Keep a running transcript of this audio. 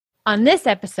On this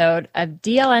episode of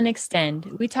DLN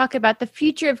Xtend, we talk about the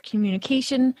future of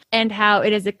communication and how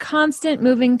it is a constant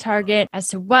moving target as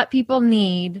to what people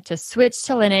need to switch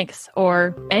to Linux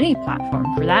or any platform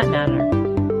for that matter.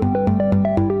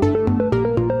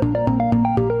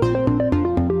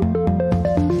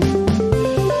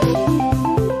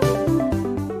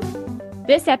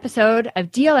 This episode of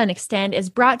DLN Xtend is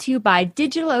brought to you by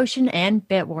DigitalOcean and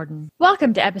Bitwarden.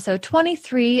 Welcome to episode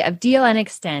 23 of DLN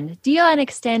Xtend. DLN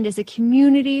Xtend is a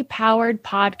community-powered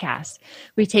podcast.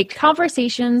 We take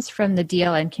conversations from the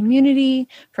DLN community,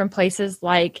 from places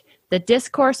like the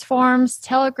Discourse forums,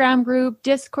 Telegram group,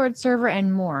 Discord server,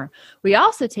 and more. We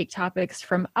also take topics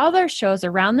from other shows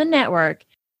around the network.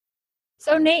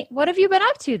 So, Nate, what have you been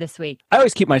up to this week? I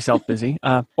always keep myself busy.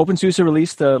 OpenSUSE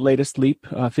released the latest Leap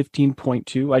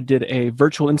 15.2. I did a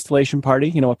virtual installation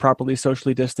party, a properly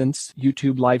socially distanced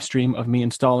YouTube live stream of me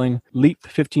installing Leap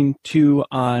 15.2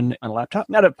 on a laptop,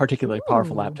 not a particularly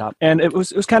powerful laptop. And it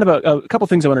was kind of a couple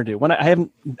things I want to do. One, I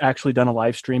haven't actually done a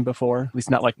live stream before, at least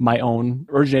not like my own,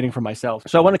 originating from myself.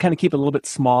 So I want to kind of keep it a little bit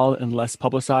small and less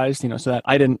publicized, so that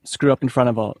I didn't screw up in front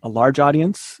of a large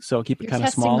audience. So keep it kind of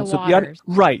small. So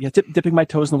right, yeah, dipping my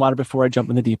toes in the water before I jump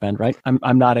in the deep end, right?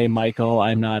 I'm not a Michael,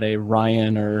 I'm not a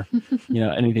Ryan, or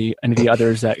any of the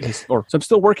others so I'm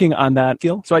still working on that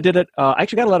skill. So I did it. I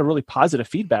actually got a lot of really positive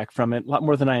feedback from it, a lot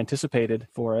more than I anticipated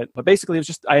for it. But basically, it was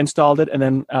just I installed it and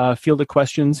then fielded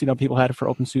questions. People had it for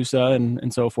OpenSUSE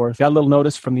and so forth. Got a little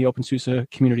notice from the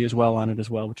OpenSUSE community as well on it as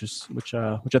well, which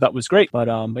I thought was great. But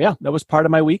yeah, that was part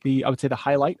of my week. I would say the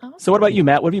highlight. Awesome. So what about you,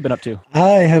 Matt? What have you been up to?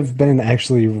 I have been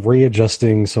actually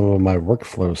readjusting some of my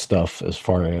workflow stuff as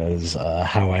far as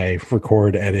how I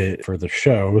record, edit for the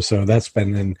show. So that's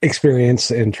been an experience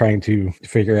in trying to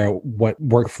figure out what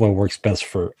workflow works best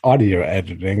for audio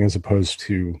editing as opposed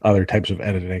to other types of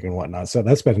editing and whatnot. So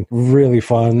that's been really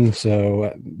fun.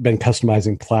 So been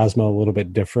customizing Plasma a little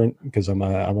bit different because I'm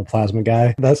a Plasma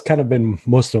guy. That's kind of been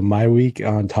most of my week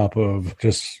on top of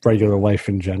just regular life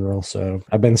in general. So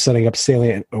I've been setting up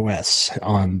Salient OS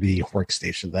on the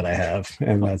workstation that I have,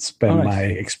 and that's been my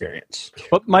experience.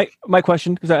 Well, my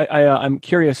question, because I'm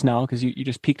curious now, because you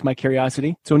just piqued my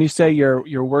curiosity. So when you say your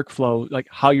workflow, like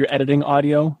how you're editing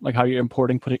audio, like how you're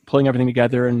importing, pulling everything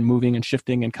together and moving and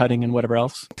shifting and cutting and whatever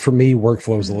else? For me,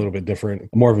 workflow is a little bit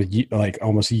different. More of a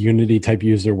almost a Unity type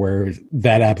user where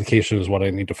that application is what I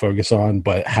need to focus on,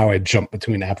 but how I jump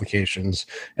between applications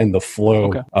and the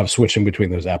flow of switching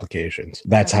between those applications.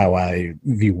 That's how I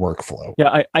view workflow.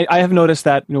 Yeah, I have noticed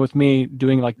that with me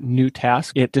doing like new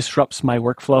tasks, it disrupts my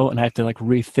workflow and I have to like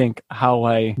rethink how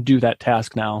I do that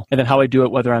task now, and then how I do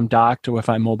it, whether I'm docked or if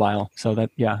I'm mobile. So that,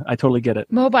 yeah, I totally get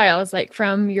it. Mobile is like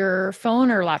from your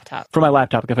phone or laptop? From my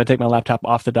laptop. If I take my laptop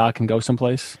off the dock and go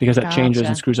someplace, because that changes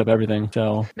and screws up everything.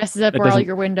 So messes up where all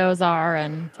your windows are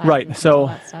and right. So,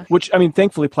 which I mean,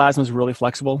 thankfully, Plasma is really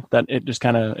flexible that it just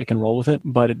it can roll with it,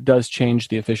 but it does change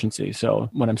the efficiency. So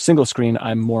when I'm single screen,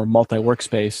 I'm more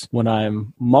multi-workspace. When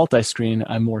I'm multi-screen,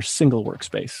 I'm more single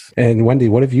workspace. And Wendy,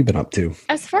 what have you been up to?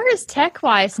 As far as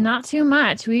tech-wise, not too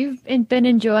much. We've been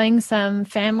enjoying some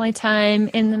family time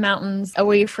in the mountains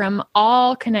away from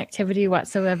all connectivity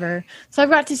whatsoever. So I've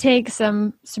got to take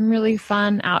some really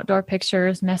fun outdoor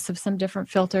pictures, mess with some different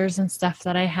filters and stuff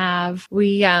that I have.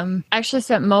 We actually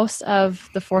spent most of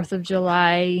the 4th of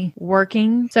July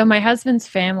working. So my husband's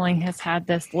family has had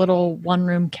this little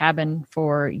one-room cabin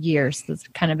for years that's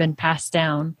kind of been passed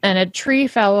down. And a tree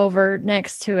fell over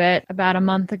next to it about a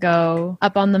month ago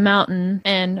up on the mountain.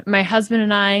 And my husband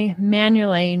and I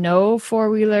manually, no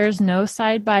four-wheelers, no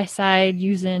side-by-side,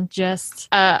 using just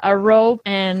a rope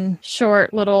and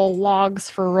short little logs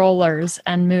for rollers,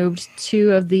 and moved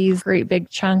 2 of these great big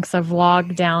chunks of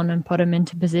log down and put them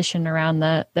into position around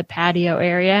the patio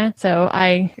area. So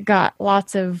I got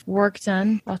lots of work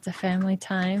done, lots of family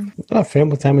time. Oh,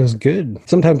 family time is good.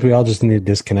 Sometimes we all just need to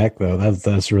disconnect, though.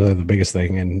 That's really the biggest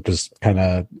thing, and just kind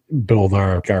of build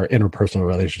our interpersonal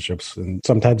relationships. And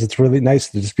sometimes it's really nice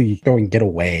to just go and get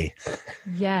away.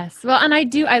 Yes. Well, and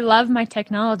I love my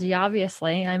technology,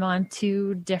 obviously. I'm on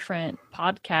 2 different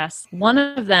podcasts. One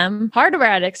of them, Hardware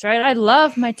Addicts, right? I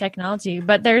love my technology,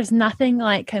 but there's nothing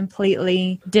like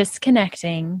completely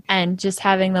disconnecting and just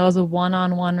having those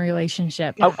one-on-one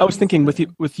relationships. I was thinking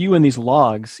with you and these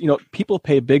logs, people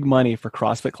pay big money for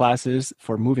CrossFit classes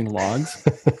for moving logs,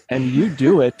 and you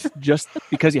do it just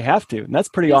because you have to, and that's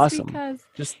pretty awesome.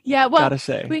 Gotta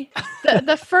say.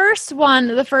 The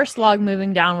first log moving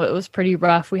came down, it was pretty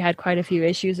rough. We had quite a few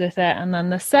issues with it. And then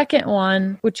the second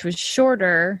one, which was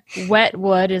shorter, wet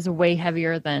wood is way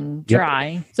heavier than dry.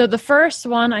 Yep. So the first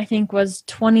one, I think, was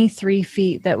 23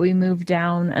 feet that we moved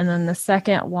down. And then the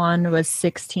second one was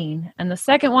 16. And the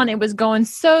second one, it was going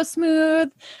so smooth.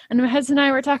 And my husband and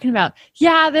I were talking about,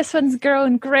 yeah, this one's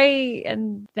growing great.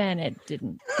 And then it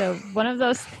didn't. So one of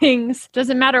those things,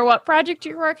 doesn't matter what project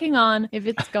you're working on, if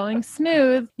it's going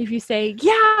smooth, if you say,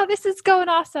 yeah, this is going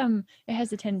awesome, it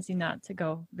has a tendency not to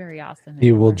go very awesome anymore.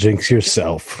 You will jinx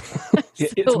yourself.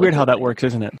 It's weird how that works,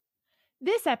 isn't it?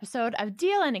 This episode of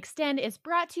DLN Xtend is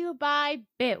brought to you by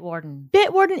Bitwarden.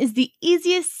 Bitwarden is the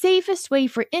easiest, safest way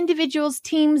for individuals,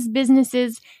 teams,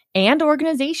 businesses, and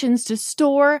organizations to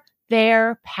store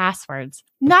their passwords.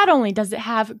 Not only does it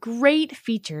have great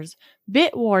features,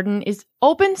 Bitwarden is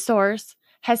open source,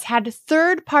 has had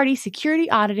third-party security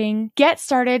auditing. Get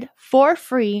started for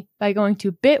free by going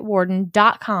to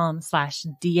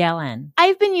bitwarden.com/DLN.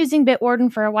 I've been using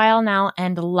Bitwarden for a while now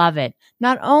and love it.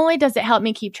 Not only does it help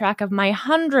me keep track of my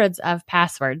hundreds of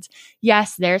passwords.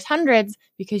 Yes, there's hundreds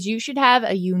because you should have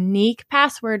a unique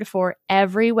password for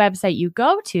every website you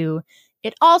go to.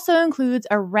 It also includes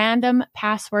a random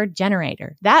password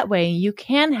generator. That way you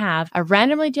can have a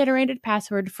randomly generated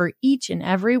password for each and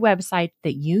every website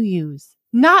that you use.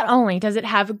 Not only does it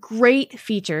have great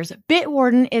features,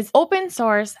 Bitwarden is open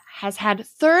source, has had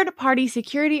third-party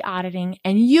security auditing,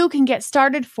 and you can get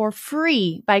started for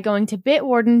free by going to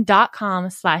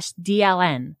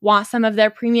bitwarden.com/DLN. Want some of their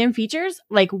premium features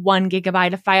like 1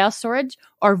 gigabyte of file storage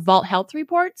or Vault Health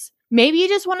reports? Maybe you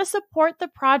just want to support the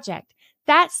project.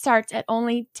 That starts at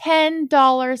only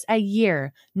 $10 a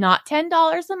year, not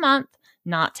 $10 a month,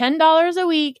 not $10 a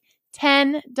week,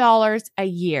 $10 a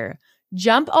year.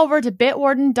 Jump over to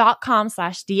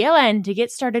bitwarden.com/DLN to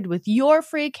get started with your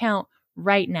free account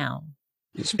right now.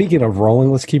 Speaking of rolling,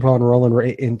 let's keep on rolling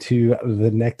right into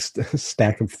the next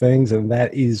stack of things. And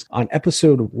that is on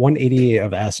episode 188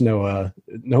 of Ask Noah.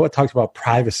 Noah talked about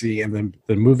privacy and then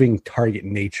the moving target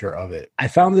nature of it. I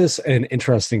found this an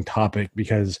interesting topic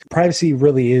because privacy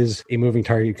really is a moving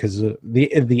target because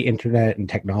the internet and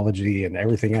technology and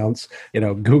everything else. You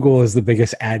know, Google is the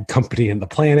biggest ad company in the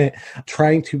planet.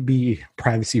 Trying to be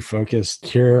privacy focused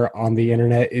here on the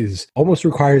internet is almost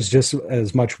requires just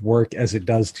as much work as it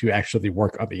does to actually work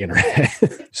on the internet.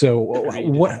 So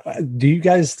what do you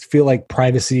guys feel like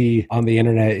privacy on the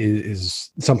internet is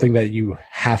something that you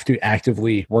have to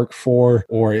actively work for,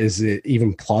 or is it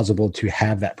even plausible to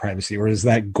have that privacy, or is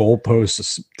that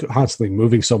goalpost constantly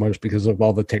moving so much because of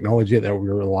all the technology that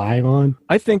we're relying on?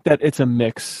 I think that it's a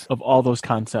mix of all those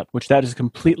concepts, which that is a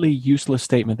completely useless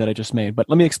statement that I just made, but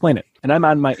let me explain it. And I'm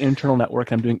on my internal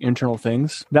network and I'm doing internal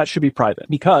things. That should be private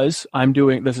because I'm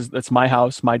doing that's my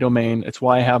house, my domain. It's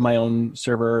why I have my own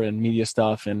server and media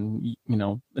stuff and, you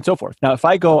know, and so forth. Now, if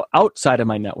I go outside of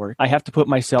my network, I have to put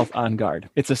myself on guard.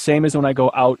 It's the same as when I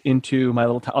go out into my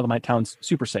little town. My town's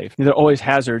super safe. There are always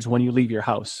hazards when you leave your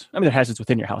house. I mean, there are hazards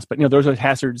within your house, but, you know, there's always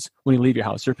hazards when you leave your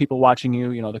house. There are people watching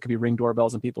you, you know, there could be Ring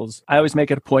doorbells and people's. I always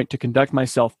make it a point to conduct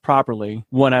myself properly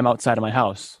when I'm outside of my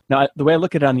house. Now, the way I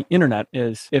look at it on the internet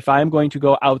is if I'm going to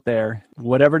go out there,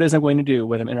 whatever it is I'm going to do,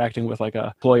 whether I'm interacting with like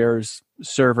a employer's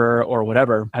server or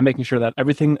whatever, I'm making sure that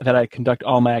everything that I conduct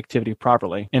all my activity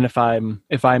properly. And if I'm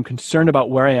concerned about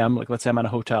where I am, like let's say I'm at a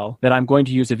hotel, then I'm going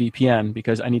to use a VPN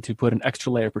because I need to put an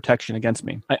extra layer of protection against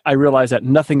me. I realize that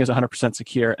nothing is 100%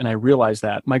 secure, and I realize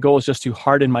that my goal is just to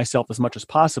harden myself as much as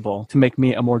possible to make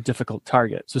me a more difficult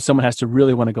target. So someone has to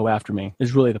really want to go after me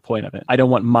is really the point of it. I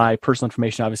don't want my personal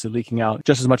information obviously leaking out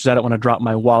just as much as I don't want to drop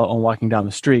my wallet when walking down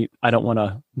the street. I don't want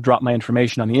to drop my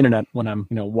information on the internet when I'm,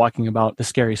 you know, walking about the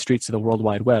scary streets of the World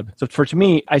Wide Web. So to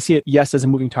me, I see it, yes, as a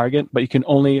moving target, but you can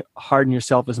only harden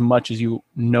yourself as much as you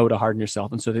know to harden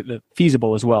yourself. And so the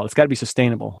feasible as well. It's got to be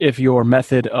sustainable. If your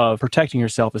method of protecting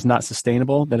yourself is not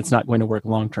sustainable, then it's not going to work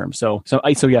long term. So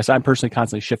yes, I'm personally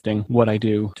constantly shifting what I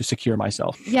do to secure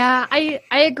myself. Yeah, I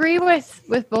agree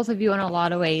with both of you in a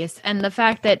lot of ways. And the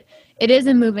fact that it is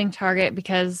a moving target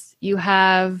because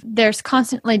there's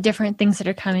constantly different things that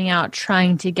are coming out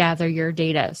trying to gather your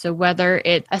data. So whether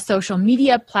it's a social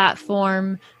media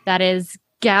platform that is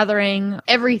gathering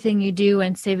everything you do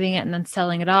and saving it and then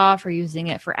selling it off, or using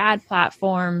it for ad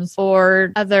platforms,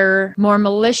 or other more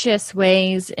malicious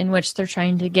ways in which they're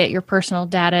trying to get your personal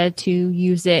data to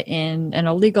use it in an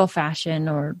illegal fashion.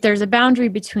 Or there's a boundary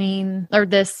between, or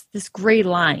this gray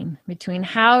line between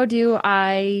how do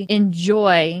I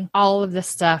enjoy all of the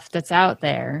stuff that's out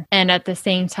there, and at the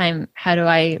same time, how do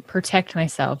I protect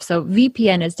myself? So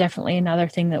VPN is definitely another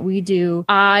thing that we do.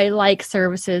 I like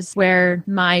services where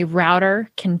my router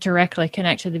can directly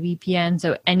connect to the VPN.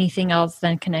 So anything else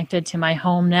then connected to my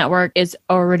home network is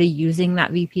already using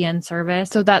that VPN service.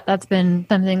 So that's been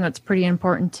something that's pretty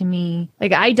important to me.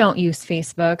 Like, I don't use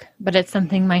Facebook, but it's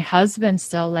something my husband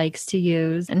still likes to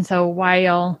use. And so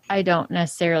while I don't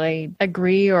necessarily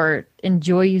agree or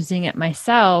enjoy using it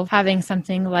myself, having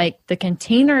something like the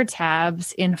container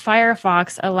tabs in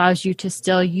Firefox allows you to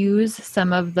still use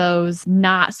some of those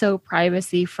not so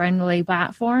privacy friendly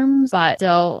platforms, but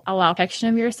still allow protection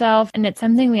of yourself. And it's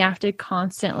something we have to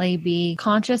constantly be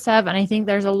conscious of. And I think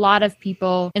there's a lot of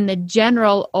people in the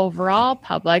general overall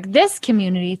public, this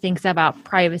community thinks about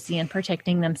privacy and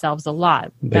protecting themselves a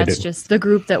lot. That's just the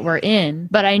group that we're in.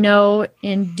 But I know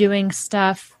in doing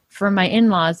stuff for my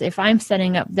in-laws, if I'm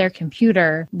setting up their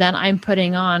computer, then I'm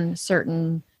putting on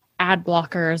certain ad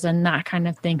blockers and that kind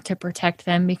of thing to protect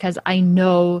them because I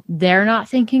know they're not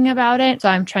thinking about it. So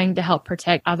I'm trying to help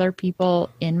protect other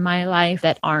people in my life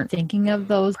that aren't thinking of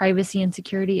those privacy and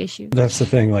security issues. That's the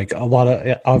thing. Like a lot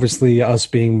of, obviously us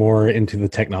being more into the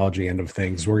technology end of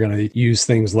things, we're going to use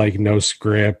things like no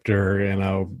script or,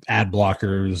 ad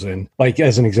blockers. And like,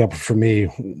 as an example for me,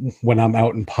 when I'm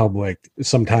out in public,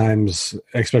 sometimes,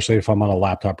 especially if I'm on a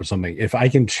laptop or something, if I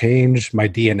can change my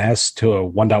DNS to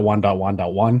a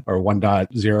 1.1.1.1 or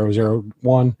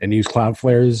 1.001 and use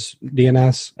Cloudflare's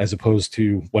DNS as opposed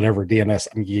to whatever DNS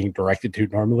I'm getting directed to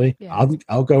normally,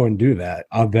 I'll go and do that.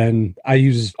 I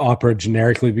use Opera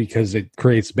generically because it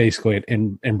creates basically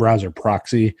an in-browser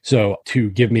proxy. So to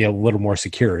give me a little more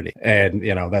security. And,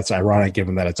 that's ironic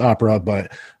given that it's Opera,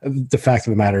 but the fact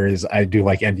of the matter is I do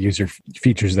like end user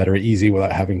features that are easy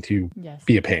without having to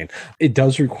be a pain. It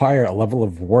does require a level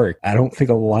of work. I don't think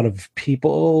a lot of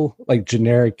people, like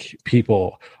generic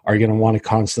people, are going to want to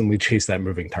constantly chase that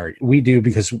moving target. We do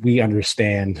because we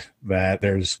understand that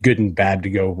there's good and bad to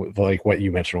go with, like what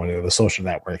you mentioned, one of the social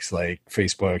networks like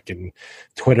Facebook and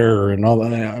Twitter and all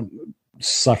that,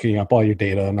 sucking up all your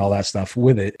data and all that stuff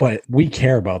with it. But we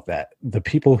care about that. The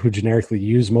people who generically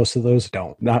use most of those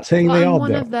don't. Not saying they all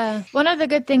do. One of the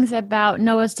good things about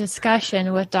Noah's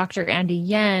discussion with Dr. Andy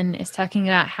Yen is talking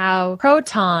about how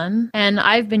Proton, and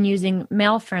I've been using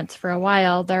Mailfronts for a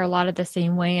while, they're a lot of the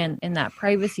same way in that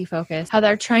privacy focus, how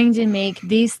they're trying to make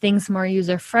these things more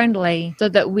user-friendly so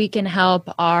that we can help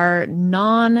our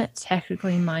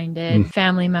non-technically minded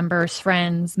family members,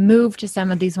 friends, move to some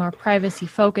of these more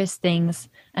privacy-focused things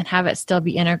and have it still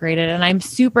be integrated. And I'm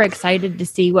super excited to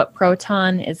see what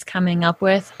Proton is coming up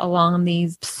with along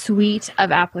these suite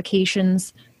of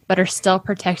applications, but are still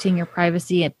protecting your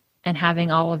privacy and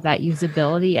having all of that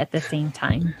usability at the same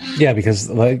time. Yeah, because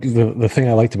like the thing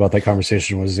I liked about that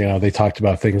conversation was, they talked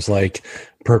about things like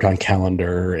Proton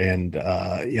Calendar and,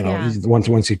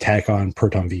 once you tack on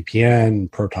Proton VPN,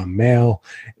 Proton Mail,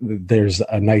 there's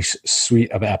a nice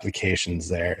suite of applications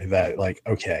there that like,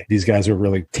 okay, these guys are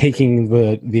really taking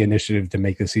the initiative to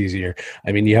make this easier.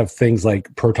 I mean, you have things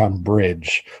like Proton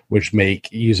Bridge, which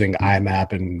make using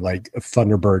IMAP and like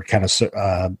Thunderbird kind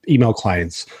of email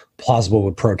clients plausible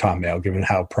with Proton Mail, given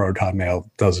how Proton Mail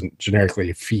doesn't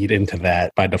generically feed into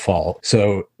that by default.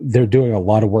 So they're doing a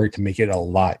lot of work to make it a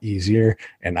lot easier,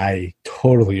 and I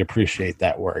totally appreciate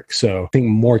that work. So I think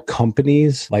more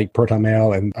companies like Proton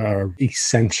Mail are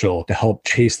essential to help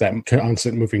chase that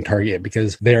constant moving target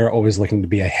because they're always looking to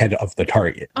be ahead of the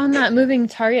target. On that moving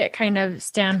target kind of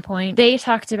standpoint, they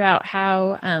talked about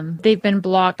how they've been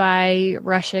blocked by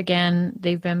Russia again.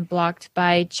 They've been blocked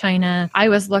by China. I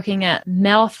was looking at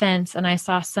Mailfence and I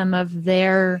saw some of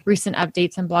their recent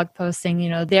updates and blog posts saying,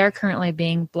 they're currently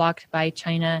being blocked by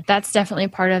China. That's definitely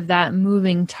part of that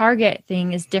moving target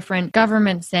thing, is different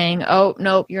governments saying, oh,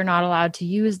 nope, you're not allowed to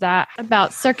use that.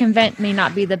 About circumvent may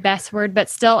not be the best word, but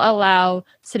still allow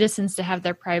citizens to have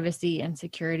their privacy and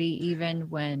security even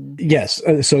when... Yes.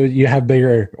 So you have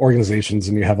bigger organizations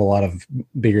and you have a lot of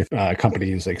bigger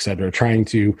companies, et cetera, trying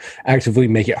to actively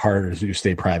make it harder to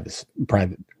stay private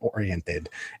oriented.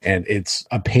 And it's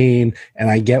a pain.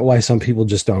 And I get why some people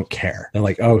just don't care. They're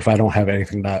like, oh, if I don't have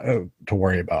anything to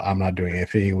worry about, I'm not doing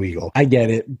anything illegal. I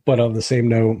get it. But on the same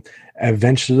note,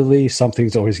 eventually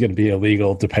something's always going to be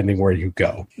illegal depending where you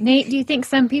go. Nate, do you think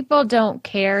some people don't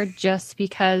care just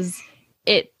because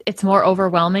it's more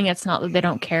overwhelming? It's not that they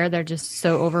don't care, they're just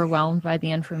so overwhelmed by the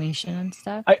information and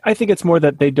stuff? I think it's more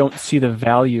that they don't see the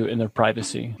value in their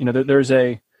privacy. There's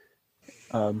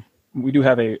we do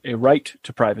have a right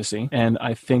to privacy, and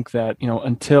I think that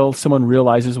until someone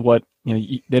realizes what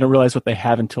they don't realize what they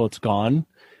have until it's gone,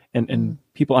 and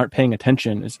people aren't paying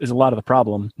attention is a lot of the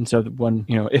problem. And so when,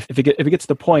 if it gets to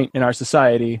the point in our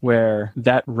society where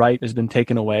that right has been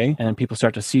taken away and people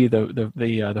start to see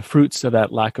the fruits of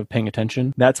that lack of paying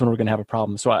attention, that's when we're going to have a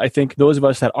problem. So I think those of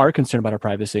us that are concerned about our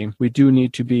privacy, we do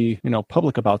need to be,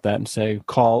 public about that and say,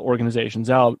 call organizations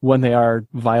out when they are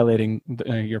violating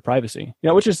your privacy.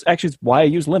 Which is actually why I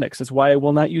use Linux. It's why I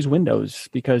will not use Windows,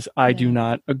 because I do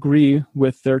not agree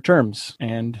with their terms.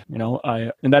 And,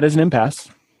 and that is an impasse.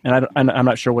 And I'm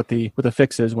not sure what the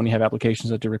fix is when you have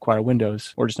applications that do require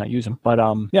Windows or just not use them. But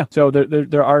so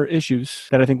there are issues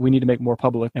that I think we need to make more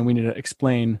public, and we need to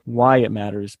explain why it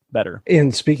matters better.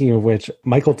 And speaking of which,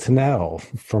 Michael Tennell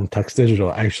from Tux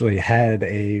Digital actually had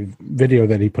a video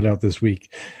that he put out this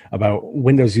week about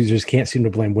Windows users can't seem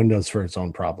to blame Windows for its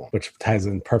own problem, which ties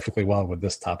in perfectly well with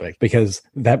this topic, because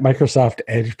that Microsoft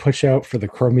Edge push out for the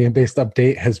Chromium-based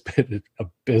update has been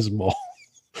abysmal.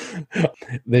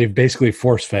 They've basically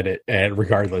force-fed it, and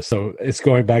regardless. So it's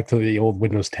going back to the old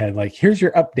Windows 10, like, here's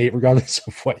your update regardless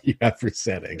of what you have for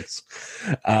settings.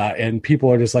 And people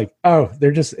are just like,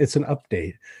 it's an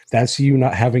update. That's you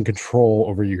not having control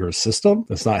over your system.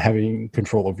 That's not having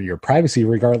control over your privacy.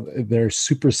 They're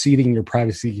superseding your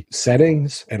privacy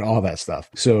settings and all that stuff.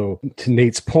 So to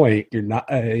Nate's point,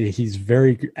 he's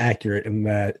very accurate in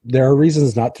that there are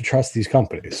reasons not to trust these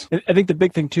companies. I think the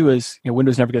big thing too is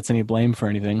Windows never gets any blame for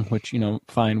anything, which,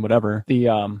 fine, whatever.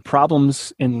 The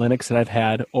problems in Linux that I've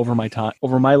had over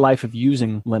my life of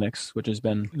using Linux, which has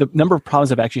been, the number of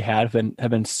problems I've actually had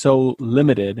have been so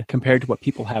limited compared to what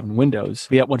people have in Windows.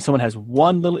 But yet when someone has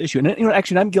one little issue, and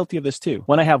actually I'm guilty of this too.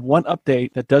 When I have one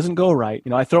update that doesn't go right,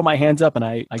 I throw my hands up and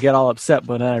I get all upset,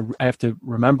 but then I have to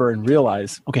remember and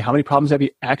realize, okay, how many problems have you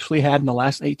actually had in the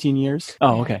last 18 years?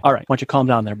 Oh, okay. All right. Why don't you calm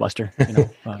down there, Buster?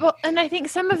 Well, and I think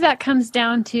some of that comes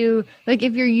down to, like,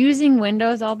 if you're using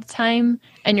Windows all the time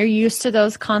and you're used to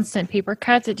those constant paper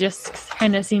cuts, it just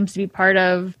kind of seems to be part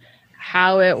of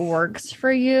how it works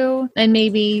for you. And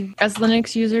maybe as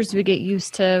Linux users, we get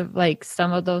used to like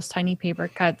some of those tiny paper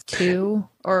cuts too,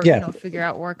 or figure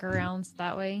out workarounds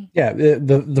that way. Yeah,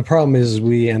 the problem is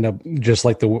we end up just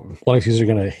like the Linux users are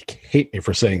going to hate me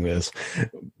for saying this.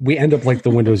 We end up like the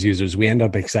Windows users. We end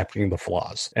up accepting the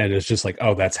flaws, and it's just like,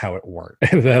 oh, that's how it works.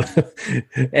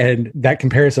 And that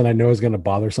comparison I know is going to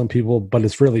bother some people, but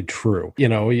it's really true.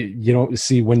 You don't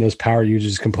see Windows power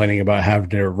users complaining about having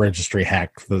their registry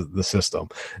hack the system.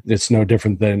 It's no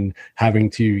different than having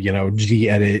to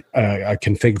gedit a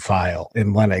config file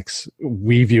in Linux.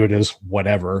 We view it as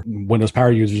whatever. Windows power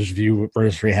users view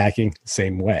registry hacking the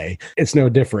same way. It's no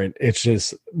different. It's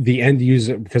just the end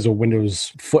user, because of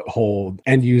Windows foothold,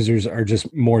 end users are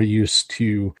just more used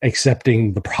to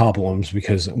accepting the problems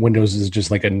because Windows is just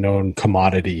like a known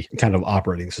commodity kind of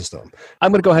operating system.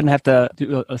 I'm going to go ahead and have to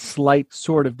do a slight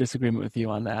sort of disagreement with you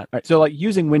on that. All right, so like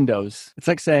using Windows, it's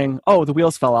like saying, oh, the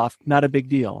wheels fell off. Not a big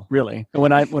deal, really.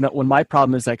 When my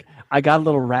problem is like, I got a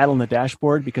little rattle in the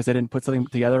dashboard because I didn't put something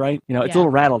together right. It's a little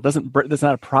rattle. That's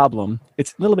not a problem.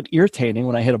 It's a little bit irritating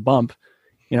when I hit a bump,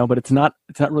 but it's not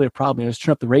really a problem. Just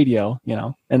turn up the radio,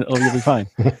 and you'll be fine.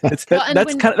 That's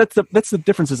the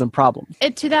differences in problems.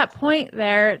 To that point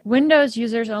there, Windows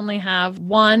users only have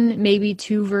one, maybe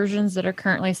two versions that are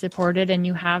currently supported, and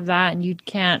you have that, and you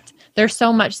can't. There's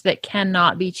so much that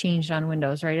cannot be changed on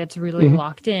Windows, right? It's really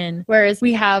locked in. Whereas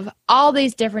we have all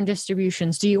these different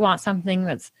distributions. Do you want something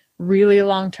that's really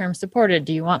long-term supported?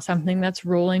 Do you want something that's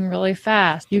rolling really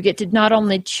fast? You get to not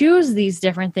only choose these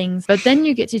different things, but then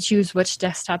you get to choose which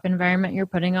desktop environment you're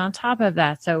putting on top of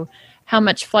that. So how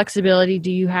much flexibility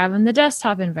do you have in the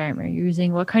desktop environment you're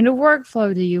using? What kind of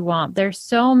workflow do you want? There's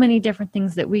so many different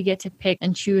things that we get to pick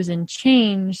and choose and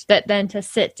change, that then to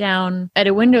sit down at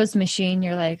a Windows machine,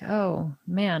 you're like, oh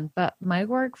man, but my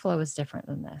workflow is different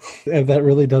than this. And that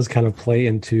really does kind of play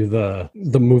into the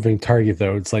moving target,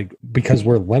 though. It's like, because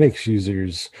we're Linux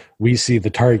users, we see the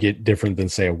target different than,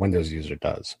 say, a Windows user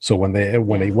does. So when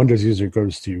a Windows user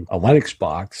goes to a Linux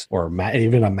box or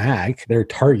even a Mac, their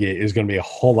target is going to be a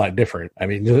whole lot different. I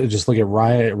mean, just look at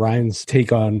Ryan's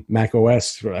take on Mac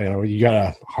OS. You got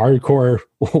a hardcore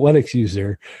Linux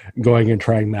user going and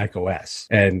trying Mac OS,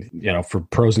 and for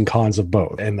pros and cons of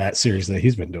both, and that series that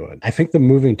he's been doing. I think the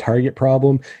moving target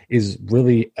problem is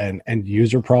really an end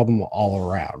user problem all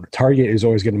around. Target is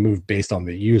always going to move based on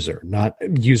the user, not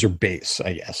user base,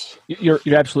 I guess. You're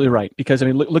absolutely right, because I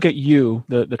mean, look at you,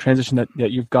 the transition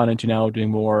that you've gone into now, doing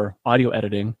more audio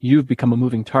editing. You've become a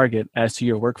moving target as to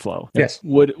your workflow. Yes.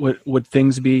 Would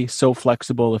things be so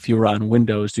flexible if you were on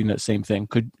Windows doing that same thing?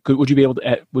 Would you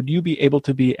be able to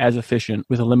to be as efficient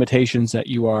with the limitations that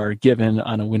you are given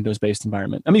on a Windows-based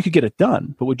environment? I mean, you could get it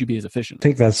done, but would you be as efficient? I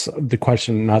think that's the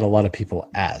question not a lot of people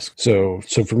ask. So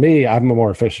for me, I'm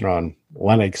more efficient on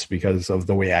Linux because of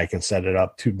the way I can set it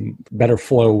up to better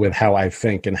flow with how I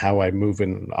think and how I move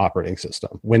in an operating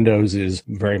system. Windows is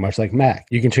very much like Mac.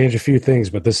 You can change a few things,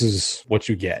 but this is what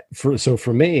you get. So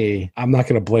for me, I'm not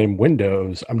going to blame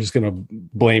Windows. I'm just going to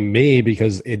blame me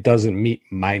because it doesn't meet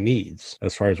my needs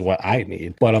as far as what I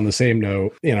need. But on the same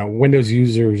note, Windows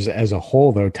users as a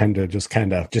whole, though, tend to just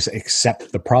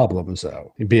accept the problems,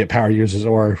 though, be it power users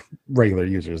or regular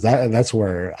users. That's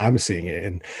where I'm seeing it.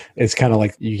 And it's kind of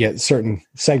like you get certain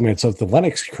segments of the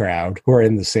Linux crowd who are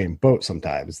in the same boat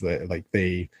sometimes.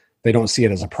 They don't see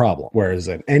it as a problem, whereas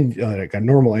a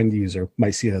normal end user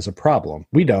might see it as a problem.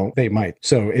 We don't, they might.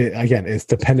 So it's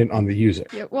dependent on the user.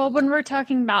 Yeah, well, when we're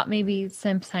talking about maybe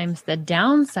sometimes the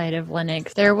downside of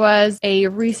Linux, there was a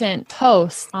recent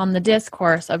post on the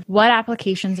discourse of what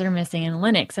applications are missing in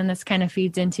Linux. And this kind of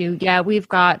feeds into, we've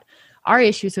got our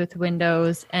issues with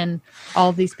Windows and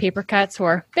all these paper cuts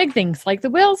or big things like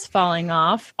the wheels falling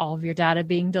off, all of your data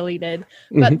being deleted.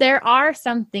 But there are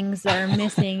some things that are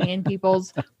missing in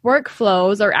people's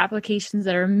workflows or applications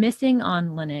that are missing on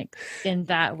Linux in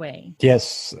that way.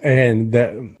 Yes. And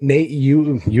Nate,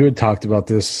 you had talked about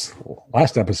this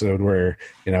last episode where,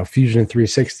 Fusion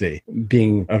 360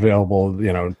 being available,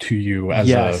 to you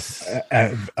as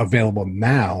available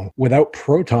now. Without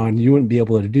Proton, you wouldn't be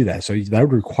able to do that. So that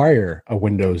would require a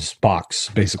Windows box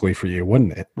basically for you,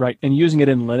 wouldn't it? Right. And using it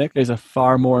in Linux is a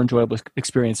far more enjoyable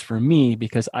experience for me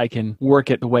because I can work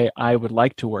it the way I would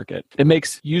like to work it. It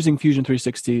makes using Fusion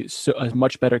 360 a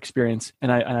much better experience.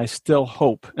 And I still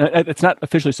hope, it's not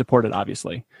officially supported,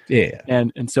 obviously. Yeah.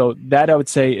 And so that I would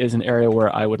say is an area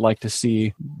where I would like to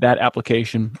see that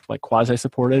application like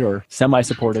quasi-supported or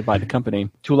semi-supported by the company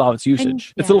to allow its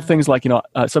usage. It's little things like,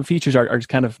 some features are just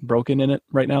kind of broken in it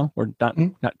right now or not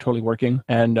totally working.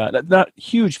 And not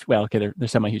huge. Well, okay, they're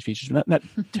semi-huge features, but not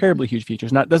terribly huge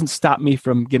features. Doesn't stop me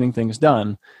from getting things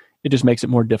done. It just makes it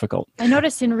more difficult. I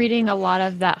noticed in reading a lot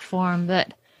of that forum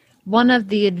that one of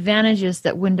the advantages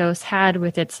that Windows had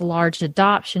with its large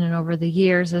adoption and over the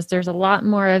years is there's a lot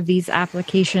more of these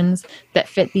applications that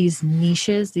fit these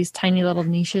niches, these tiny little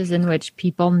niches in which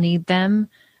people need them.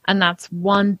 And that's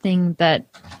one thing that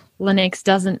Linux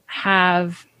doesn't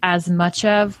have as much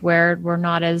of, where we're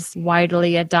not as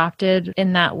widely adopted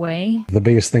in that way. The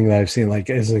biggest thing that I've seen, like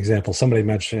as an example, somebody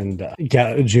mentioned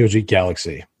GOG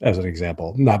Galaxy as an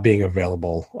example, not being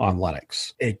available on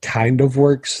Linux. It kind of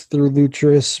works through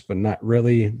Lutris, but not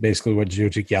really. Basically what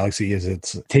GOG Galaxy is,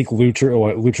 it's take Lutris,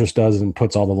 what Lutris does, and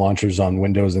puts all the launchers on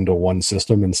Windows into one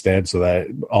system instead, so that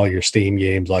all your Steam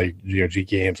games, like GOG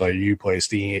games, like Uplay,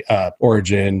 Steam,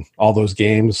 Origin, all those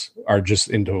games are just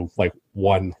into like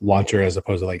one launcher as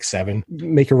opposed to like 7.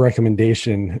 Make a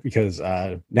recommendation because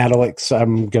natalx,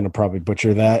 I'm going to probably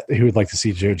butcher that, who would like to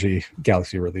see GOG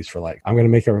Galaxy released for like. I'm going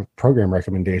to make a program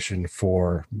recommendation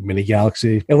for Mini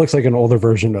Galaxy. It looks like an older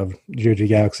version of GOG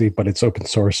Galaxy, but it's open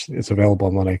source. It's available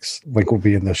on Linux. Link will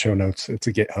be in the show notes. It's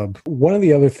a GitHub. One of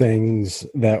the other things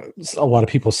that a lot of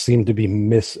people seem to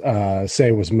be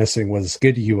saying was missing was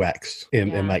good UX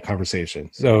in that conversation.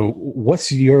 So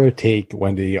what's your take,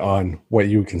 Wendy, on what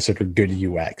you would consider good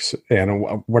UX?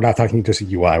 And we're not talking just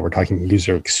UI, we're talking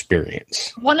user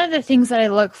experience. One of the things that I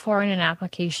look for in an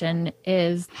application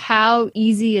is how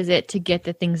easy is it to get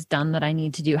the things done that I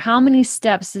need to do? How many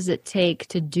steps does it take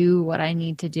to do what I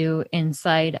need to do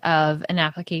inside of an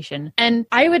application? And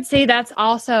I would say that's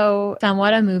also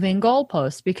somewhat a moving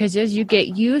goalpost, because as you get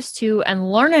used to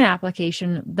and learn an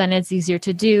application, then it's easier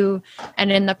to do.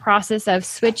 And in the process of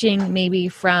switching maybe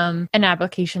from an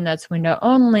application that's window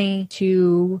only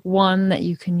to one that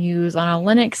you can use on a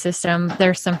Linux system,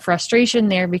 there's some frustration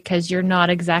there because you're not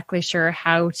exactly sure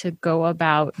how to go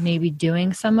about maybe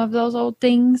doing some of those old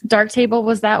things. Darktable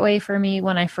was that way for me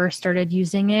when I first started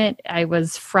using it. I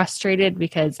was frustrated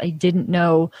because I didn't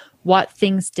know what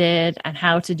things did and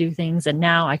how to do things. And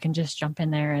now I can just jump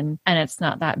in there and it's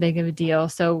not that big of a deal.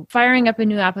 So firing up a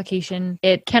new application,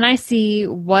 can I see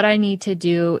what I need to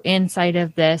do inside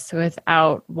of this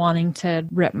without wanting to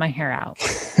rip my hair out?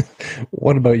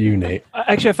 What about you, Nate?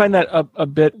 Actually, I find that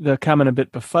the comment a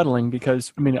bit befuddling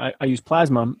because, I mean, I use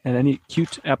Plasma, and any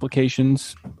Qt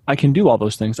applications, I can do all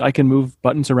those things. I can move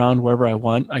buttons around wherever I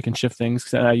want. I can shift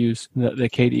things. I use the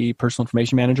KDE Personal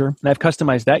Information Manager, and I've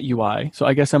customized that UI. So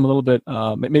I guess I'm a little bit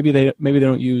maybe they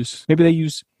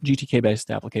use GTK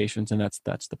based applications, and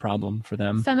that's the problem for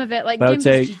them. Some of it, like GIMP,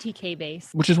 is GTK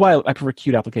based, which is why I prefer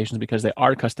Qt applications, because they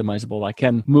are customizable. I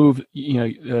can move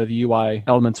the UI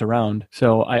elements around.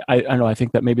 So I don't know. I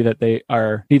think that maybe that they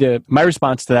my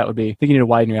response to that would be, I think you need to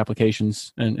widen your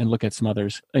applications and look at some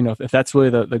others. If that's really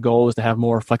the goal, is to have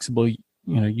more flexible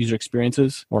user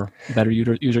experiences or better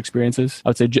user experiences, I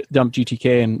would say dump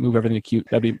GTK and move everything to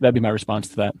Qt. That'd be my response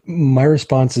to that. My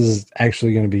response is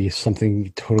actually going to be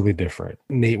something totally different.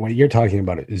 Nate, what you're talking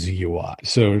about is UI.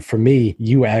 So for me,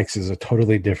 UX is a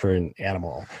totally different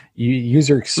animal.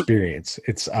 User experience.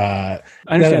 It's I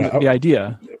understand the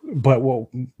idea. But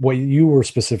what you were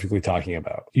specifically talking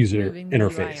about, user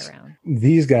interface,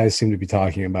 these guys seem to be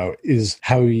talking about is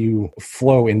how you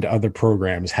flow into other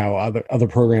programs, how other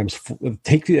programs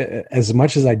take as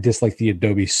much as I dislike the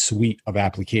Adobe suite of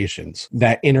applications,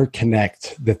 that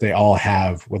interconnect that they all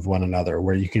have with one another,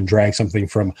 where you can drag something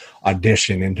from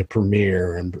Audition into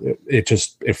Premiere and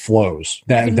it flows.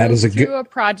 That is a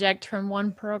project from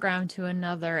one program to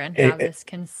another and have this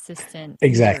consistent.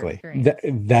 Exactly.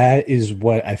 That is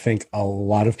what I think a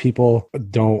lot of people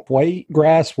don't quite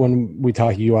grasp when we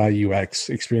talk UI UX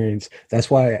experience. That's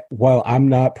why, while I'm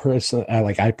not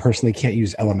I personally can't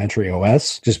use Elementary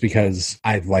OS just because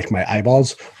I like my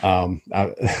eyeballs. I'm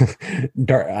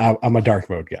a dark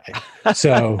mode guy,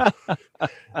 so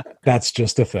that's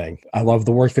just a thing. I love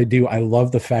the work they do. I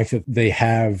love the fact that they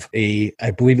have I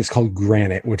believe it's called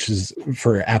Granite, which is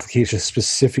for applications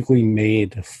specifically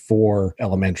made for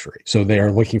elementary. So they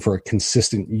are looking for a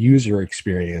consistent user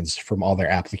experience from all their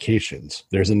applications.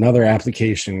 There's another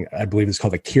application, I believe it's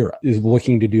called Akira, is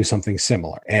looking to do something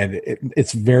similar. And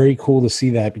it's very cool to see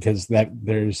that, because that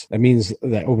means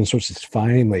that open source is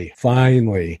finally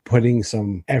putting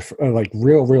some effort, like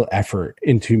real effort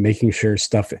into making sure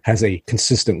stuff has a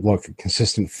consistent look, a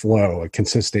consistent flow, a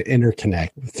consistent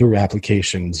interconnect through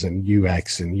applications and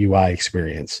UX and UI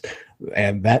experience.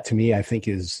 And that, to me, I think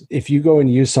is, if you go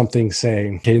and use something,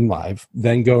 say, Kdenlive,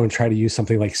 then go and try to use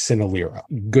something like Cinelira.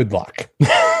 Good luck.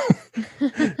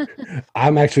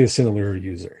 I'm actually a Cinelira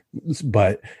user,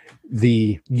 but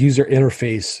the user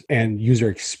interface and user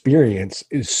experience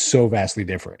is so vastly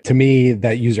different. To me,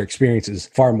 that user experience is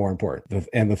far more important.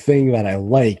 And the thing that I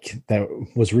like that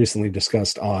was recently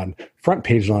discussed on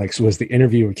Frontpage Linux was the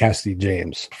interview with Cassidy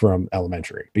James from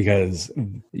Elementary, because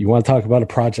you want to talk about a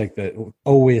project that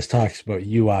always talks about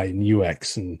UI and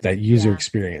UX and that user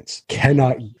experience.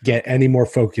 Cannot get any more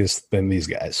focused than these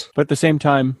guys. But at the same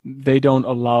time, they don't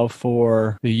allow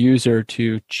for the user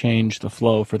to change the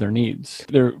flow for their needs.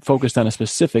 They're focused on a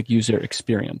specific user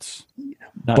experience,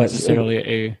 not necessarily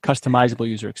a customizable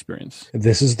user experience.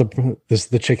 This is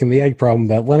the chicken and the egg problem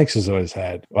that Linux has always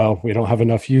had. Well, we don't have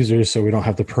enough users, so we don't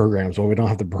have the programs. Well, we don't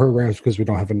have the programs because we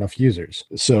don't have enough users.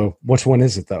 So which one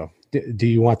is it, though? Do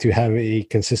you want to have a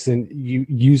consistent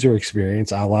user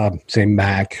experience, a la, say,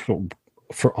 Mac on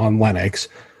Linux,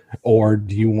 or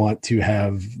do you want to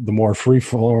have the more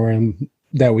free-flowing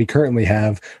that we currently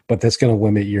have, but that's going to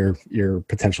limit your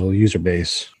potential user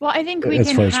base? Well, I think we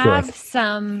can have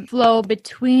some flow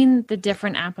between the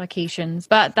different applications,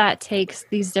 but that takes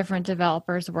these different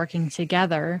developers working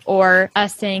together, or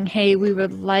us saying, hey, we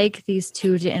would like these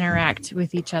two to interact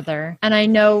with each other. And I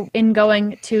know in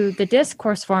going to the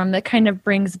discourse forum, that kind of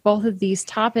brings both of these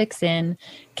topics in,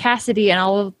 Cassidy and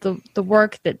all of the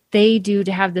work that they do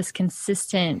to have this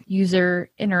consistent user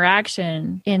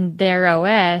interaction in their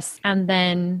OS. And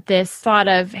then this thought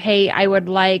of, hey, I would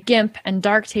like GIMP and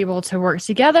Darktable to work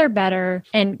together better.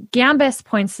 And Gambus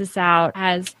points this out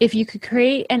as, if you could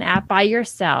create an app by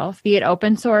yourself, be it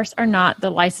open source or not,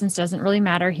 the license doesn't really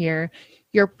matter here.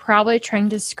 You're probably trying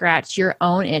to scratch your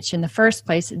own itch in the first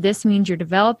place. This means you're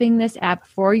developing this app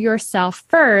for yourself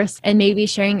first and maybe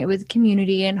sharing it with the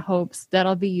community in hopes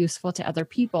that'll be useful to other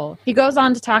people. He goes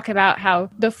on to talk about how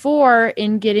before,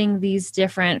 in getting these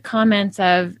different comments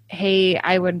of, hey,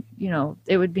 I would,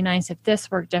 it would be nice if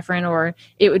this worked different, or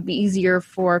it would be easier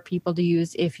for people to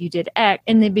use if you did X.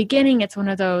 In the beginning, it's one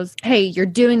of those, hey, you're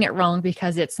doing it wrong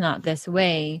because it's not this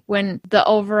way. When the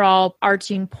overall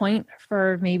arching point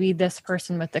for maybe this person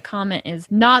with the comment is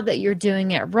not that you're doing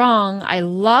it wrong. I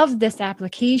love this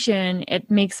application.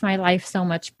 It makes my life so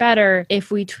much better.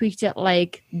 If we tweaked it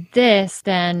like this,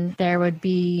 then there would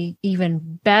be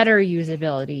even better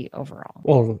usability overall.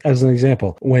 Well, as an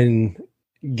example, when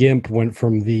GIMP went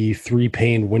from the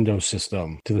 3-pane window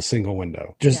system to the single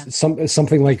window,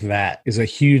 something like that is a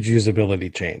huge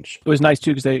usability change. It was nice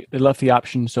too, because they left the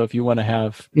option. So if you want to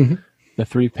have the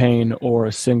 3-pane or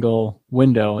a single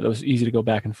window. That was easy to go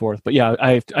back and forth. But yeah,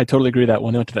 I totally agree that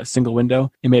when they went to that single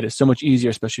window, it made it so much easier,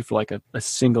 especially for like a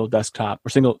single desktop or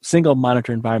single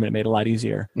monitor environment. It made it a lot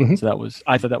easier. So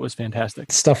I thought that was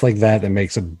fantastic. Stuff like that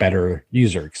makes a better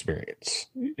user experience.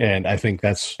 And I think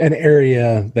that's an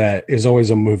area that is always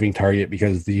a moving target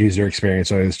because the user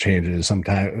experience always changes.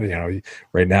 Sometimes,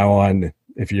 right now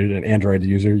if you're an Android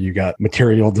user, you got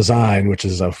Material Design, which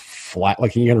is a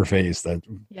flat-looking interface that's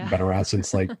been around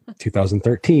since like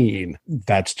 2013.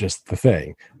 That's just the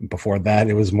thing. Before that,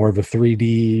 it was more of a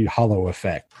 3D hollow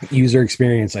effect. User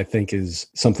experience, I think, is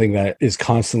something that is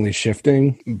constantly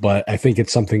shifting, but I think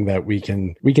it's something that we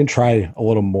can try a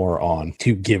little more on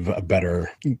to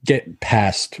get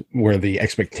past where the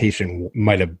expectation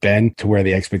might have been to where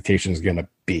the expectation is going to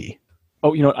be.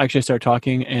 Oh, actually I started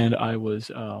talking and I was,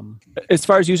 as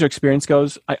far as user experience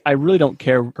goes, I really don't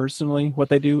care personally what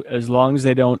they do as long as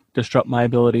they don't disrupt my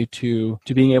ability to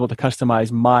being able to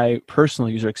customize my personal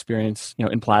user experience,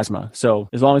 in Plasma. So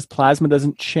as long as Plasma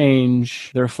doesn't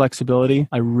change their flexibility,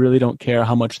 I really don't care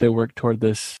how much they work toward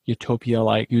this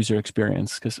utopia-like user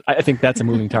experience because I think that's a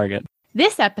moving target.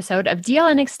 This episode of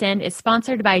DLN Xtend is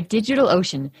sponsored by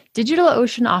DigitalOcean.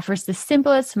 DigitalOcean offers the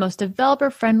simplest, most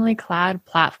developer-friendly cloud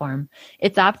platform.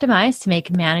 It's optimized to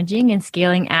make managing and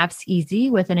scaling apps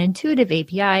easy with an intuitive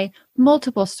API,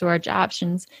 multiple storage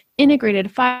options,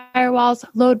 integrated firewalls,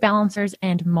 load balancers,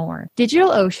 and more.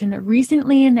 DigitalOcean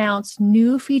recently announced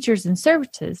new features and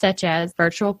services such as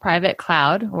Virtual Private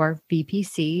Cloud, or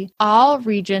VPC, all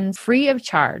regions free of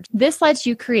charge. This lets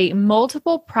you create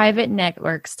multiple private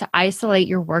networks to isolate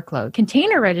your workload.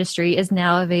 Container Registry is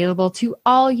now available to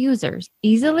all users.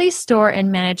 Easily store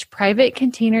and manage private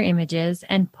container images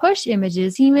and push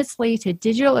images seamlessly to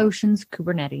DigitalOcean's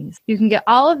Kubernetes. You can get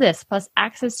all of this plus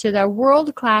access to their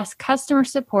world-class customer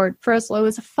support for as low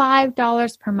as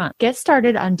 $5 per month. Get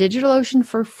started on DigitalOcean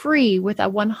for free with a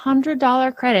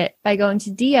 $100 credit by going to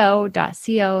do.co/DLN.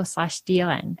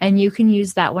 And you can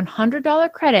use that $100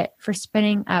 credit for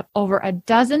spinning up over a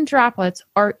dozen droplets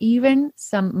or even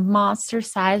some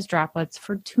monster-sized droplets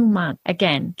for 2 months.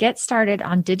 Again, get started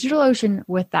on DigitalOcean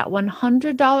with that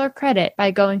 $100 credit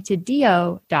by going to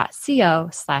do.co/DLN.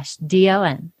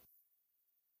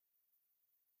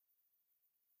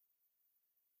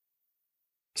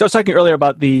 So I was talking earlier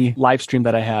about the live stream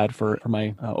that I had for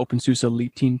my OpenSUSE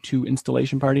Leap Team 2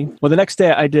 installation party. Well, the next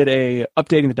day I did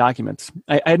updating the documents.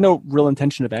 I had no real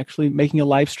intention of actually making a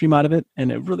live stream out of it.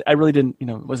 And I really didn't,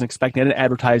 wasn't expecting, I didn't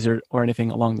advertise it or anything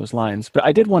along those lines. But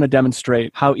I did want to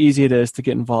demonstrate how easy it is to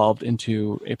get involved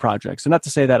into a project. So not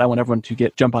to say that I want everyone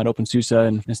to jump on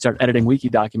OpenSUSE and start editing wiki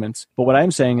documents. But what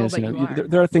I'm saying is,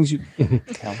 there are things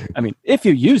if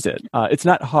you use it, it's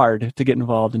not hard to get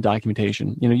involved in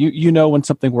documentation. You know when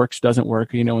something works, doesn't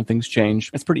work, when things change.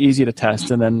 It's pretty easy to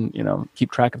test and then,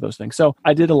 keep track of those things. So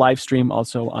I did a live stream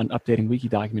also on updating wiki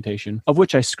documentation, of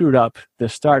which I screwed up the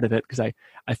start of it because I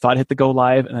thought I hit the go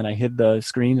live and then I hid the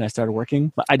screen and I started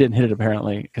working, but I didn't hit it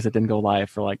apparently because it didn't go live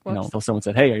for until someone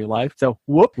said, "Hey, are you live?" So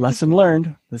lesson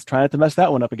learned. Let's try not to mess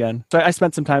that one up again. So I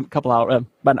spent some time, about an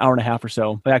hour and a half or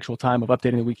so, the actual time of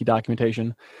updating the wiki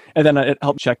documentation. And then it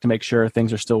helped check to make sure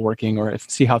things are still working or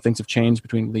see how things have changed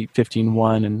between Leap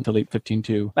 15.1 and to Leap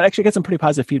 15.2. I actually get some pretty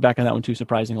positive feedback on that one too,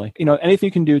 surprisingly. Anything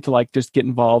you can do to just get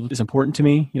involved is important to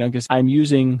me, because I'm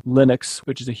using Linux,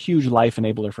 which is a huge life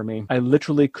enabler for me. I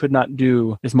literally could not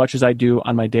do as much as I do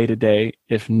on my day-to-day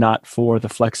if not for the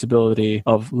flexibility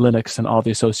of Linux and all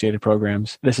the associated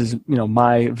programs. This is,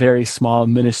 my very small,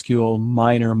 minuscule,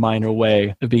 minor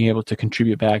way of being able to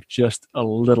contribute back just a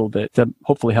little bit to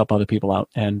hopefully help other people out.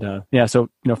 And so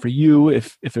for you,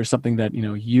 if there's something that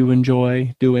you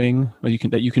enjoy doing or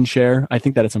that you can share, I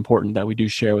think that it's important that we do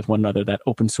share with one another that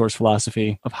open source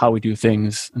philosophy of how we do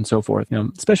things and so forth.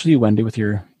 Especially you, Wendy, with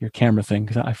your camera thing,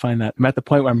 because I find that I'm at the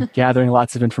point where I'm gathering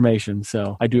lots of information.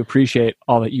 So I do appreciate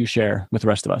all that you share with the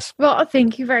rest of us. Well,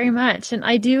 thank you very much. And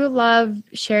I do love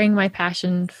sharing my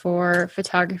passion for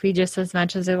photography just as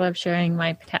much as I love sharing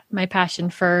my passion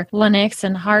for Linux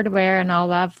and hardware and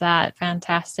all of that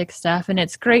fantastic stuff. And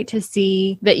it's great to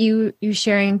see that you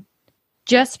sharing.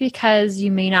 Just because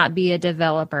you may not be a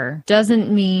developer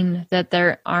doesn't mean that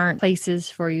there aren't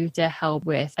places for you to help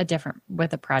with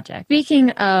a project. Speaking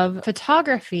of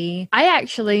photography, I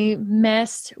actually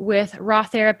messed with raw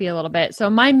therapy a little bit.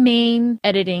 So my main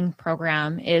editing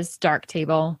program is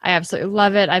Darktable. I absolutely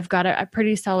love it. I've got a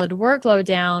pretty solid workload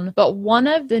down. But one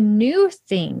of the new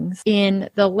things in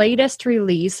the latest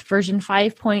release, version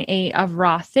 5.8 of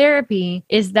raw therapy,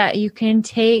 is that you can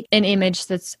take an image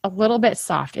that's a little bit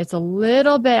soft. It's a little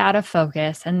little bit out of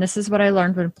focus. And this is what I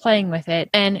learned when playing with it,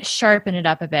 and sharpen it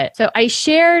up a bit. So I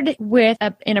shared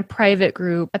in a private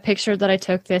group a picture that I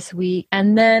took this week.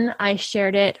 And then I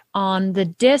shared it on the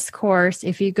discourse.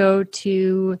 If you go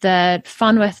to the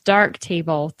Fun with Dark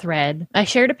table thread, I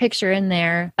shared a picture in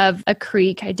there of a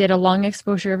creek. I did a long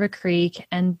exposure of a creek,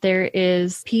 and there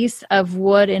is a piece of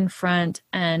wood in front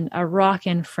and a rock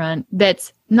in front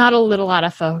that's not a little out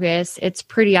of focus. It's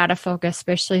pretty out of focus,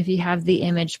 especially if you have the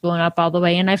image blown up all the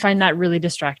way. And I find that really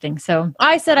distracting. So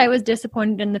I said I was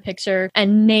disappointed in the picture,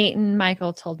 and Nate and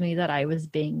Michael told me that I was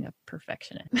being a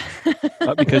perfectionist.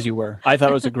 Because you were. I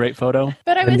thought it was a great photo.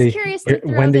 But I was curious.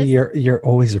 Wendy, you're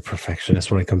always a perfectionist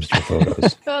when it comes to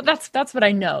photos. So that's what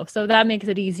I know. So that makes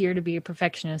it easier to be a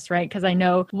perfectionist, right? Because I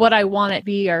know what I want it to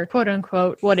be, or quote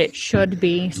unquote, what it should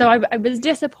be. So I was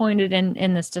disappointed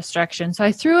in this distraction. So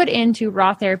I threw it into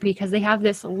raw therapy because they have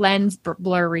this lens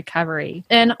blur recovery.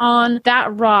 And on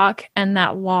that rock and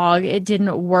that log, it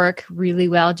didn't work really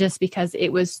well just because it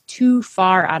was too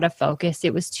far out of focus.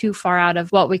 It was too far out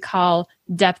of what we call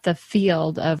depth of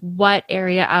field, of what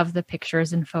area of the picture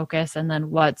is in focus and then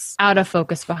what's out of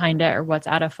focus behind it or what's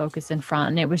out of focus in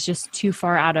front. And it was just too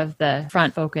far out of the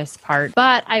front focus part.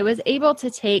 But I was able to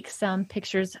take some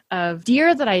pictures of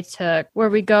deer that I took where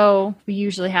we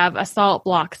usually have a salt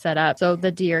block set up so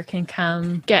the deer can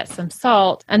come get some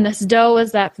salt. And this doe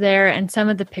was up there, and some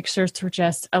of the pictures were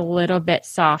just a little bit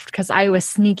soft because I was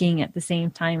sneaking at the same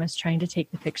time as trying to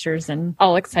take the pictures and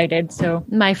all excited. So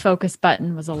my focus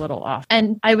button was a little off.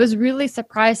 And I was really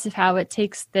surprised of how it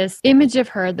takes this image of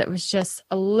her that was just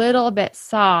a little bit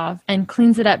soft and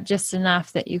cleans it up just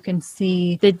enough that you can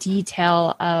see the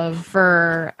detail of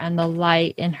fur and the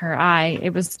light in her eye.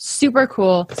 It was super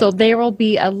cool. So there will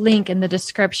be a link in the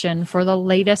description for the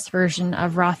latest version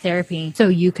of Raw Therapy, so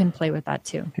you can play with that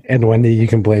too. And Wendy, you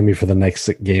can blame me for the next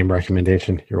game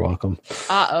recommendation. You're welcome.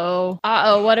 Uh-oh.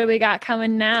 What do we got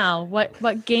coming now?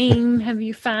 What game have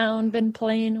you been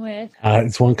playing with?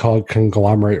 It's one called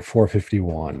Conglomerate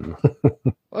 451.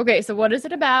 Okay, so what is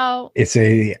it about? It's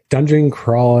a dungeon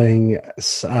crawling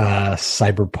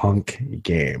cyberpunk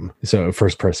game. So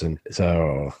first person.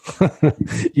 So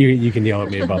you can yell at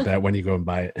me about that when you go and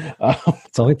buy it.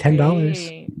 It's only $10.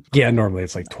 Hey. Yeah, normally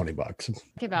it's like $20. Think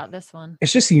about this one.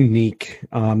 It's just unique.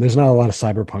 There's not a lot of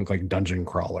cyberpunk like dungeon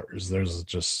crawlers. There's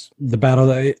just the battle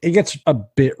that it gets a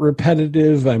bit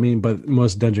repetitive. I mean, but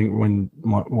most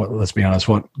let's be honest,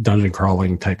 what dungeon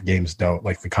crawling type games don't,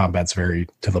 like the combat's very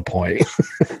to the point.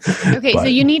 Okay, so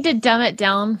you need to dumb it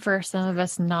down for some of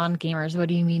us non-gamers. What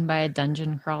do you mean by a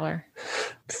dungeon crawler?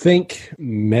 Think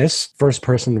Myst,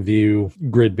 first-person view,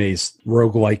 grid-based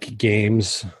roguelike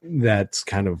games. That's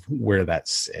kind of where that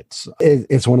sits.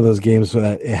 It's one of those games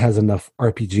that it has enough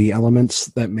RPG elements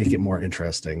that make it more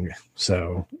interesting.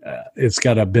 So it's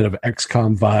got a bit of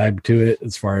XCOM vibe to it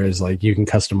as far as like you can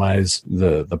customize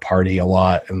the party a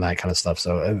lot and that kind of stuff.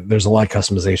 So there's a lot of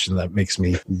customization that makes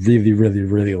me really, really,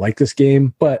 really like this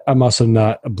game. But I'm also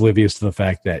not oblivious to the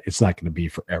fact that it's not going to be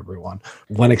for everyone.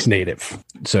 Linux native.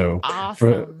 So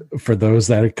awesome. For those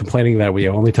that are complaining that we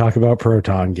only talk about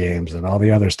Proton games and all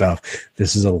the other stuff,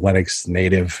 this is a Linux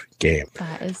native game.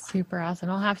 That is super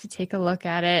awesome. I'll have to take a look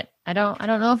at it. I don't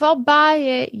know if I'll buy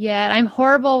it yet. I'm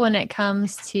horrible when it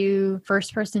comes to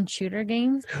first-person shooter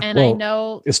games, and I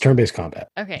know it's turn-based combat.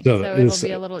 Okay, so it'll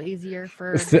be a little easier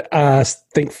for.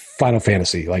 Think Final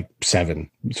Fantasy, like 7,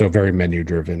 so very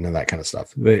menu-driven and that kind of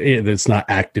stuff. It's not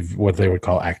active, what they would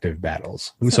call active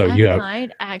battles. So I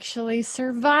might actually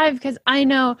survive because I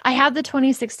know I have the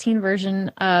 2016 version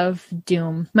of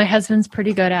Doom. My husband's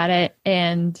pretty good at it,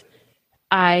 and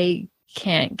I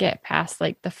can't get past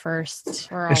like the first.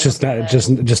 It's just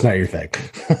not your thing.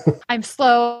 I'm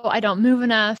slow. I don't move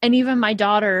enough. And even my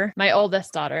daughter, my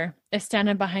oldest daughter, is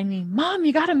standing behind me. Mom,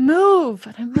 you got to move.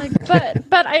 And I'm like,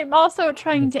 but I'm also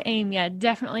trying to aim. Yeah,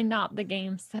 definitely not the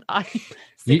games that I.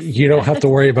 You don't have to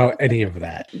worry about any of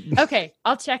that. Okay,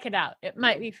 I'll check it out. It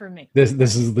might be for me. This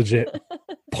is legit.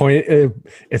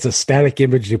 It's a static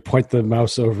image. You point the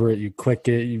mouse over it. You click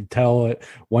it. You tell it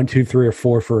 1, 2, 3, or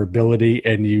 4 for ability,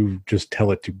 and you just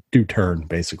tell it to do turn,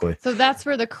 basically. So that's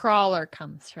where the crawler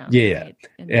comes from. Yeah,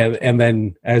 right? and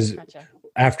then Gotcha.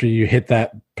 After you hit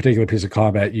that particular piece of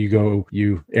combat,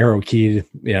 you arrow key,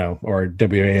 or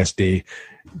WASD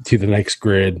to the next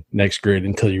grid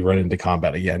until you run into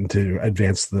combat again to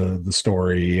advance the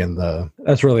story, and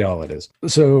that's really all it is.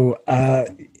 So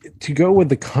to go with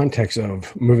the context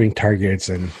of moving targets,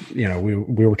 and we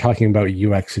were talking about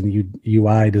UX and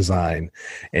UI design,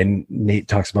 and Nate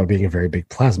talks about being a very big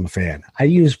Plasma fan. I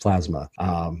use Plasma.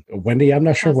 Wendy, I'm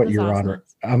not sure what you're awesome. on.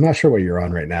 I'm not sure what you're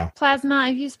on right now. Plasma,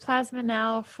 I've used Plasma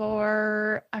now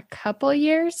for a couple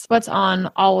years. What's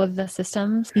on all of the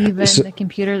systems, even the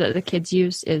computer that the kids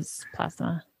use, is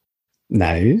Plasma.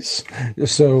 Nice.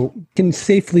 So can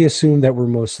safely assume that we're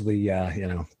mostly,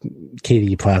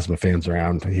 KDE Plasma fans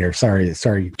around here. Sorry,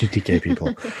 GTK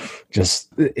people. Just,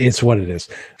 it's what it is.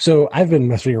 So I've been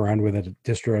messing around with a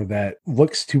distro that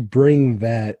looks to bring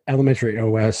that elementary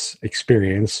OS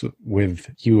experience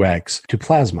with UX to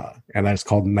Plasma, and that's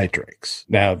called natalx.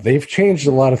 Now, they've changed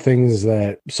a lot of things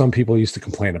that some people used to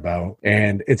complain about,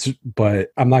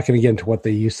 but I'm not going to get into what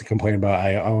they used to complain about.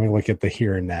 I only look at the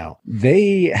here and now.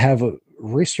 They have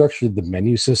restructured the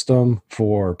menu system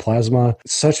for Plasma,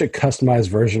 such a customized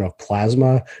version of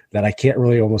Plasma that I can't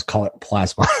really almost call it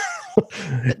Plasma.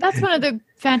 That's one of the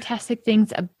fantastic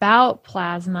things about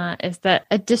Plasma, is that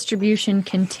a distribution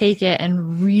can take it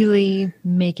and really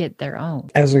make it their own.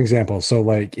 As an example, so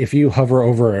like if you hover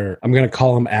over, I'm going to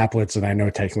call them applets, and I know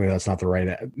technically that's not the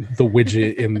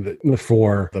widget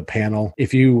for the panel.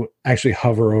 If you actually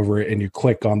hover over it and you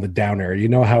click on the down arrow, you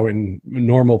know how in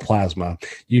normal Plasma,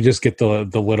 you just get the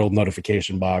little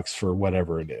notification box for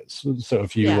whatever it is. So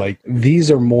if you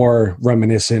these are more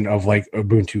reminiscent of like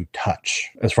Ubuntu Touch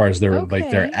as far as their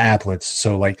applets.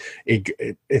 So like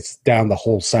it's down the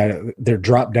whole side. They're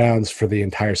drop downs for the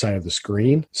entire side of the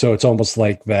screen. So it's almost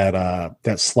like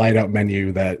that slide out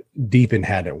menu that Deepin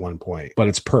had at one point, but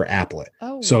it's per applet.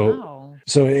 Oh, so wow.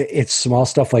 So it's small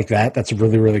stuff like that. That's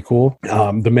really, really cool.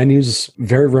 The menu's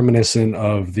very reminiscent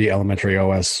of the elementary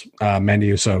OS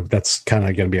menu. So that's kind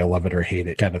of going to be a love it or hate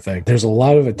it kind of thing. There's a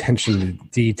lot of attention to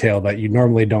detail that you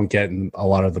normally don't get in a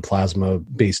lot of the Plasma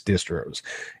based distros.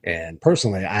 And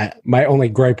personally, my only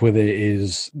gripe with it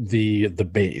is the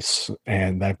base,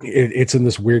 and that it's in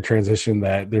this weird transition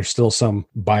that there's still some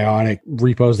Bionic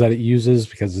repos that it uses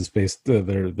because it's based,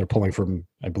 they're pulling from,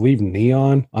 I believe,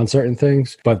 Neon on certain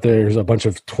things, but there's a bunch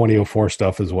of 2004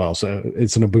 stuff as well. So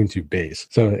it's an Ubuntu base.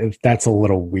 So that's a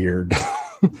little weird.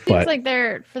 Seems like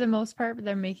they're, for the most part,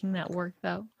 they're making that work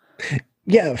though.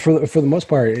 Yeah, for the most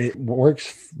part, it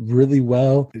works really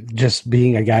well. Just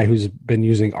being a guy who's been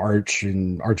using Arch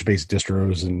and Arch-based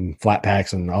distros and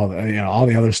Flatpaks and all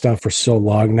the other stuff for so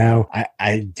long now,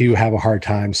 I do have a hard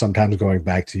time sometimes going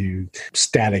back to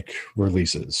static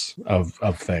releases of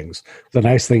things. The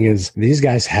nice thing is these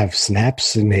guys have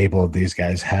snaps enabled. These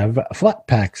guys have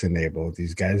Flatpaks enabled.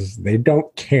 These guys, they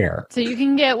don't care. So you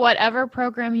can get whatever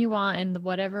program you want in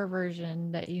whatever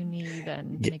version that you need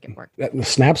and make it work. The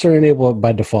snaps are enabled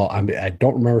by default. I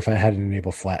don't remember if I had to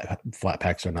enable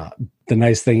Flatpaks or not. The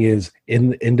nice thing is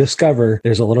in Discover,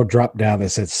 there's a little drop down that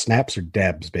says snaps or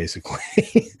debs,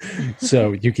 basically.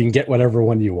 So you can get whatever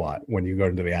one you want when you go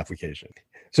into the application.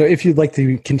 So if you'd like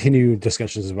to continue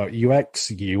discussions about UX,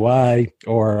 UI,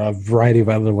 or a variety of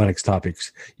other Linux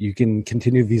topics, you can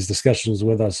continue these discussions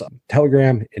with us on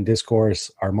Telegram, in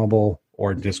Discourse, our Mumble,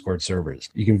 or Discord servers.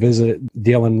 You can visit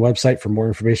DLN website for more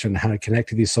information on how to connect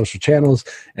to these social channels,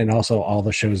 and also all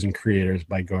the shows and creators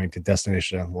by going to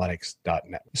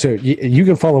destinationlinux.net. So you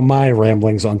can follow my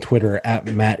ramblings on Twitter at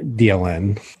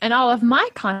MattDLN. And all of my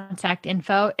contact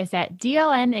info is at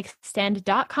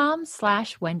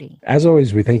dlnxtend.com/Wendy. As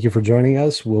always, we thank you for joining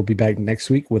us. We'll be back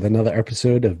next week with another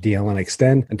episode of DLN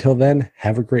Xtend. Until then,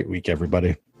 have a great week,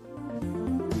 everybody.